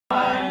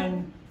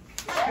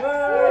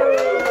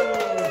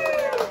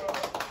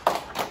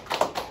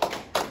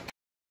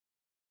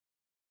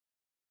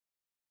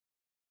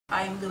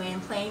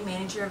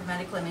Manager of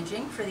Medical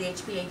Imaging for the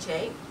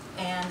HPHA,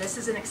 and this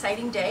is an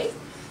exciting day.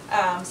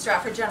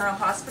 Stratford General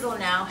Hospital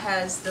now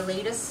has the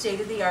latest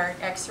state-of-the-art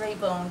X-ray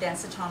bone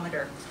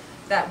densitometer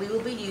that we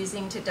will be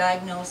using to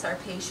diagnose our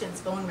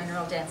patients' bone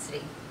mineral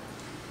density.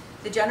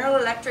 The General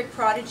Electric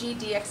Prodigy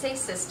DXA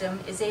system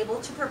is able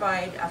to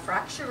provide a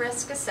fracture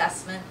risk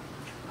assessment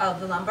of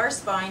the lumbar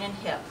spine and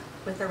hip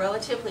with a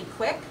relatively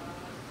quick,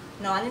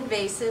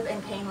 non-invasive,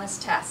 and painless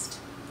test.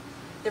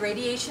 The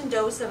radiation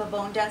dose of a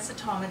bone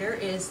densitometer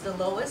is the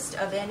lowest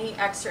of any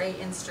X-ray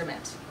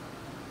instrument.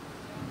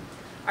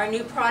 Our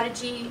new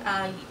Prodigy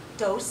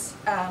dose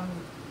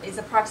is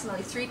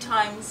approximately 3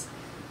 times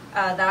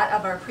that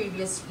of our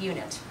previous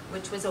unit,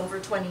 which was over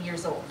 20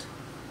 years old.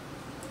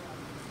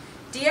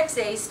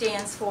 DXA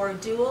stands for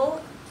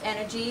Dual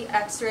Energy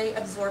X-ray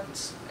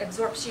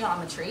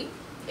Absorptiometry.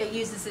 It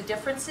uses the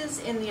differences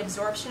in the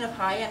absorption of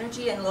high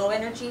energy and low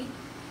energy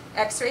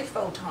X-ray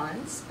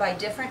photons by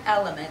different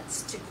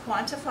elements to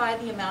quantify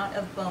the amount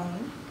of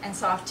bone and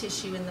soft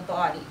tissue in the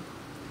body.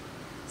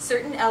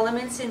 Certain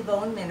elements in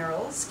bone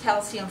minerals,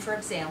 calcium for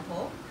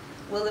example,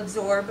 will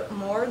absorb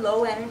more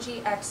low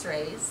energy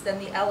X-rays than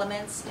the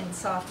elements in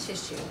soft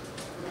tissue.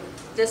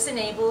 This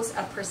enables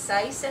a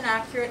precise and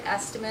accurate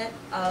estimate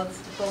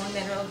of bone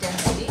mineral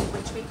density,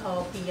 which we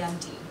call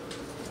BMD.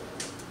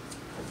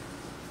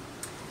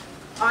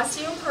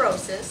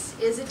 Osteoporosis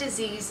is a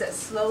disease that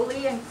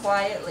slowly and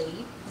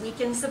quietly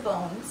weakens the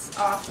bones,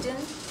 often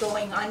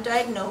going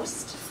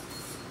undiagnosed,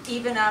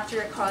 even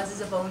after it causes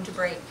a bone to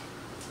break.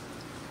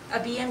 A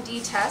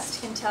BMD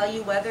test can tell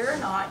you whether or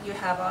not you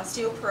have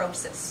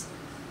osteoporosis,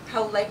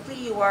 how likely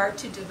you are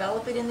to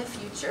develop it in the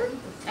future,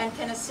 and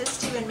can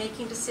assist you in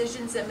making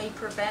decisions that may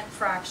prevent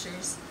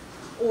fractures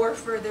or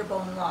further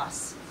bone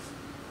loss.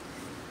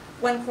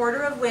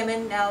 1/4 of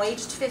women now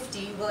aged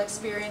 50 will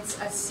experience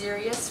a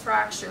serious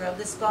fracture of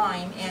the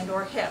spine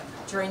and/or hip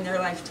during their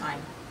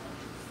lifetime.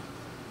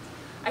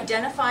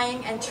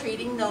 Identifying and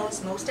treating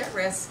those most at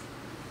risk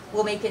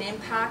will make an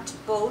impact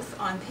both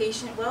on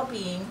patient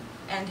well-being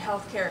and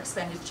healthcare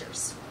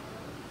expenditures.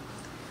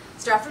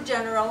 Stratford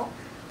General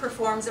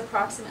performs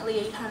approximately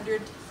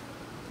 1,800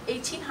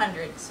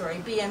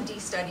 BMD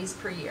studies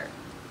per year.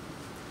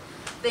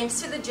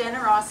 Thanks to the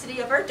generosity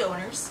of our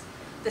donors,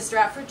 the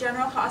Stratford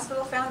General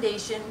Hospital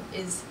Foundation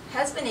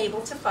has been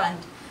able to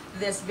fund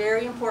this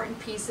very important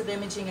piece of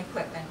imaging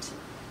equipment.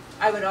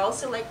 I would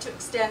also like to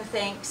extend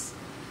thanks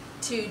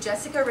to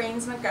Jessica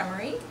Rains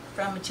Montgomery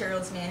from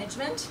Materials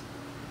Management,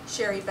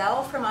 Sherry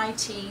Bell from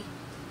IT,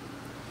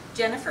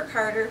 Jennifer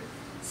Carter,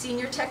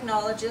 Senior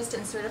Technologist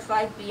and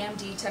Certified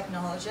BMD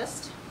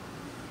Technologist,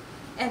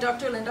 and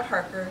Dr. Linda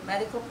Harker,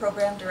 Medical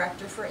Program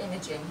Director for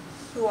Imaging,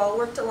 who all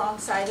worked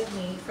alongside of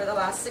me for the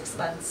last 6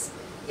 months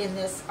in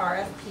this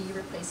RFP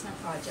replacement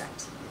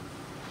project.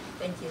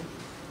 Thank you.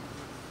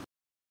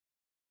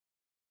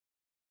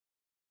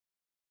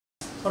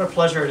 What a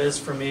pleasure it is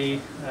for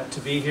me to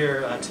be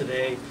here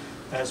today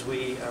as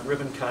we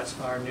ribbon cut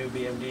our new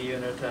BMD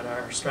unit at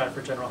our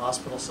Stratford General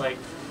Hospital site.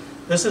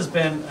 This has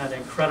been an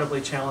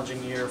incredibly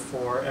challenging year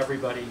for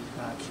everybody,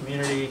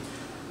 community,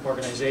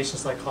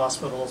 organizations like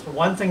hospitals, but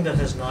one thing that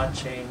has not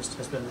changed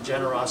has been the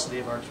generosity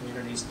of our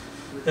communities.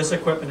 This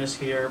equipment is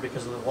here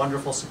because of the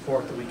wonderful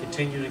support that we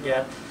continue to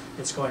get.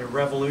 It's going to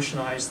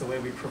revolutionize the way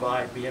we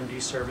provide BMD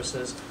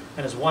services,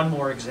 and is one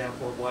more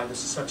example of why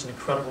this is such an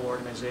incredible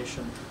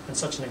organization and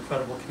such an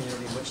incredible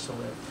community in which to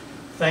live.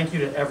 Thank you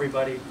to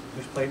everybody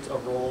who's played a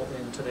role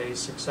in today's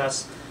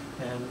success,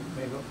 and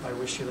I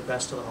wish you the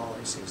best of the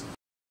holiday season.